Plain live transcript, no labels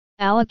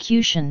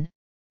Allocution,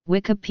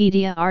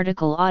 Wikipedia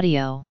article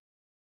audio.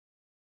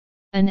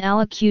 An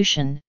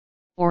allocution,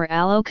 or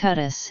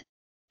allocutus,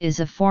 is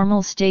a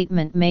formal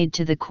statement made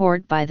to the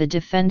court by the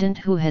defendant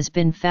who has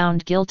been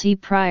found guilty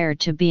prior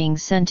to being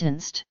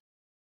sentenced.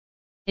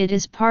 It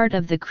is part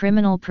of the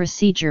criminal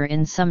procedure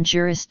in some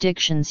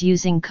jurisdictions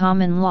using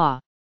common law.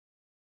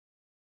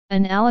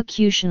 An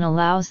allocution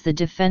allows the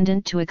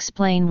defendant to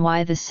explain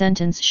why the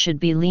sentence should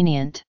be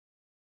lenient.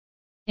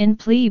 In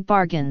plea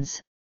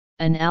bargains,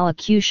 an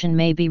allocution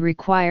may be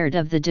required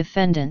of the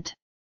defendant.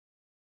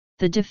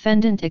 The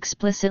defendant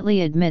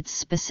explicitly admits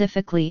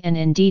specifically and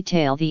in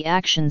detail the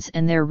actions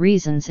and their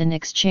reasons in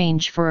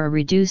exchange for a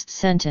reduced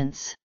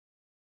sentence.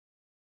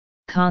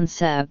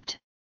 Concept: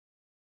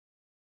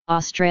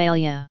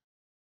 Australia.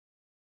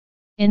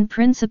 In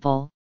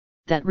principle,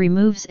 that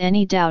removes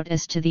any doubt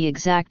as to the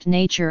exact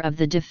nature of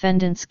the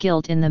defendant's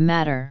guilt in the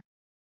matter.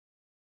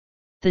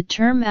 The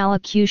term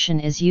allocution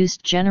is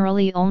used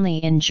generally only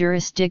in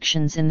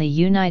jurisdictions in the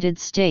United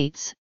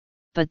States,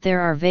 but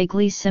there are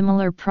vaguely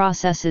similar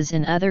processes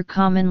in other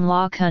common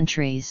law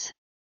countries.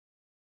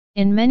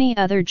 In many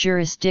other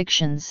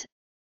jurisdictions,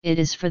 it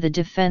is for the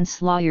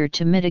defense lawyer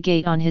to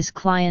mitigate on his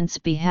client's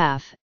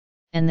behalf,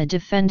 and the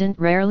defendant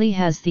rarely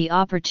has the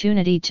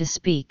opportunity to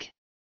speak.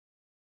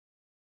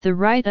 The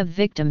right of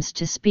victims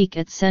to speak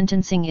at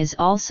sentencing is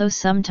also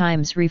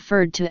sometimes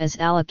referred to as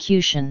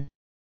allocution.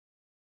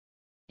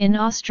 In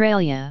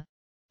Australia,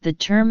 the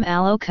term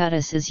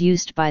allocutus is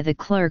used by the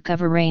clerk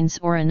of arraigns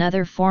or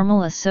another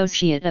formal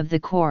associate of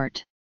the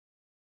court.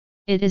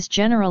 It is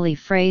generally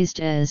phrased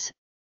as,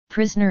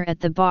 "Prisoner at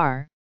the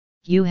bar,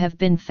 you have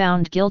been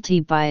found guilty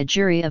by a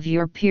jury of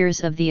your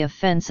peers of the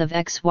offence of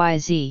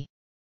XYZ.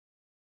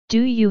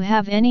 Do you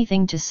have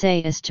anything to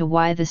say as to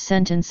why the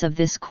sentence of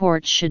this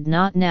court should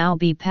not now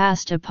be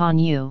passed upon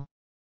you?"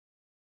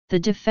 The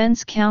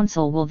defense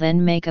counsel will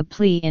then make a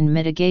plea in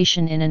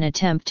mitigation in an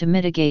attempt to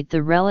mitigate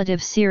the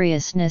relative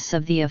seriousness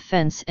of the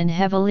offense and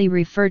heavily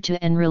refer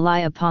to and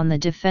rely upon the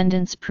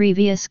defendant's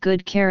previous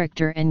good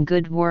character and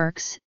good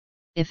works,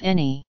 if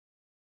any.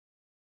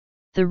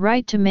 The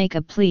right to make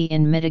a plea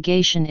in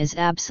mitigation is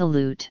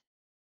absolute.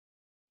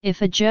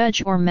 If a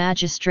judge or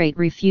magistrate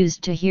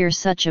refused to hear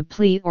such a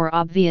plea or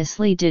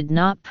obviously did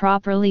not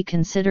properly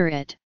consider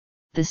it,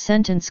 the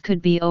sentence could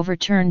be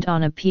overturned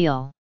on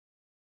appeal.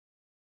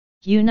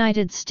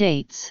 United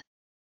States.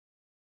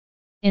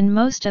 In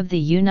most of the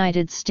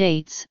United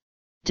States,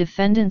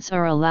 defendants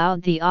are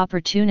allowed the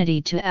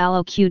opportunity to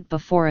allocute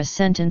before a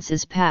sentence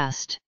is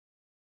passed.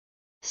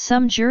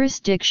 Some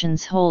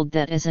jurisdictions hold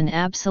that as an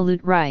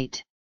absolute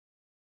right.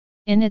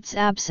 In its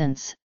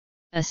absence,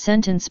 a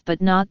sentence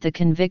but not the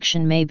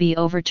conviction may be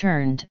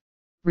overturned,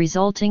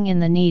 resulting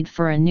in the need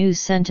for a new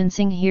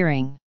sentencing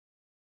hearing.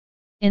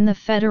 In the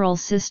federal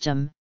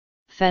system,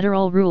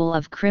 Federal Rule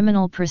of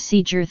Criminal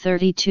Procedure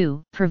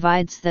 32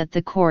 provides that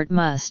the court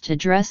must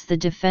address the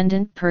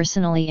defendant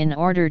personally in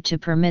order to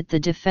permit the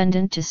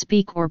defendant to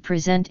speak or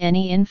present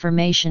any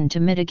information to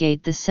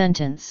mitigate the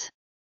sentence.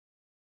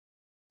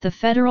 The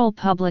federal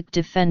public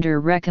defender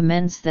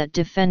recommends that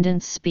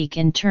defendants speak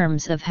in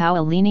terms of how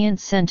a lenient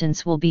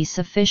sentence will be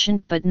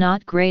sufficient but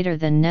not greater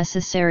than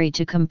necessary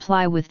to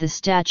comply with the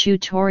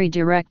statutory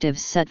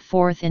directives set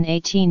forth in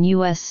 18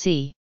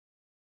 U.S.C.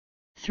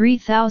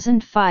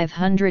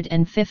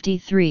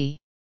 3553.